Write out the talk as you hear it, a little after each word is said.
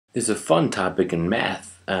There's a fun topic in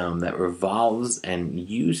math that revolves and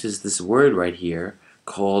uses this word right here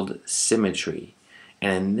called symmetry.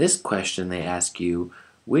 And in this question, they ask you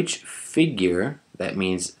which figure, that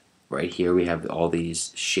means right here we have all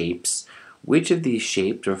these shapes, which of these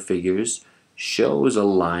shapes or figures shows a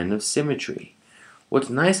line of symmetry? What's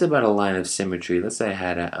nice about a line of symmetry, let's say I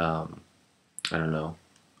had I don't know,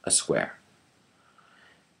 a square.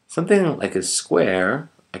 Something like a square,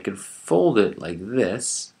 I could fold it like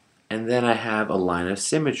this, and then I have a line of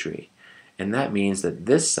symmetry. And that means that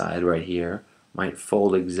this side right here might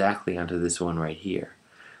fold exactly onto this one right here.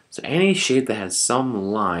 So any shape that has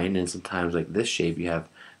some line, and sometimes like this shape, you have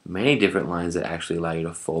many different lines that actually allow you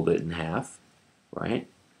to fold it in half, right?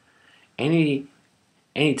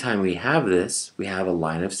 Anytime we have this, we have a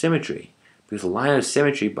line of symmetry. Because a line of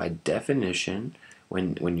symmetry, by definition,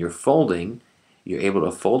 when you're folding, you're able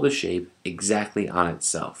to fold a shape exactly on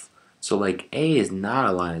itself. So like A is not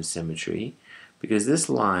a line of symmetry because this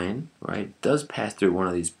line, right, does pass through one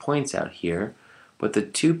of these points out here, but the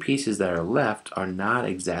two pieces that are left are not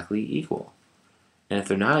exactly equal. And if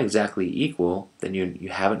they're not exactly equal, then you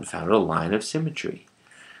haven't found a line of symmetry.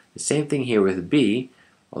 The same thing here with B,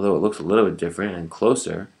 although it looks a little bit different and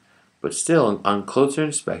closer, but still on closer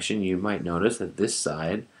inspection you might notice that this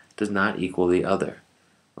side does not equal the other,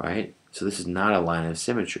 right? So this is not a line of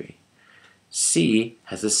symmetry. C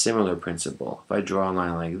has a similar principle. If I draw a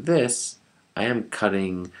line like this, I am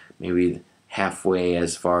cutting maybe halfway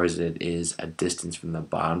as far as it is a distance from the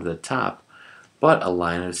bottom to the top, but a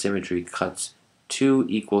line of symmetry cuts two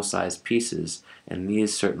equal sized pieces, and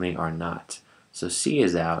these certainly are not. So C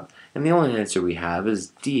is out, and the only answer we have is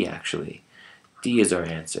D actually. D is our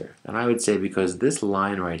answer. And I would say because this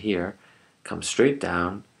line right here comes straight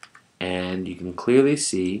down, and you can clearly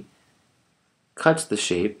see cuts the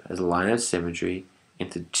shape as a line of symmetry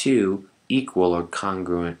into two equal or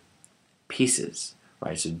congruent pieces,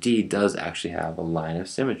 right? So D does actually have a line of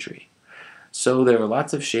symmetry. So there are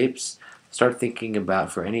lots of shapes. Start thinking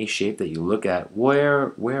about, for any shape that you look at,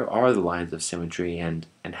 where are the lines of symmetry and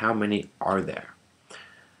how many are there?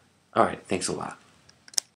 All right, thanks a lot.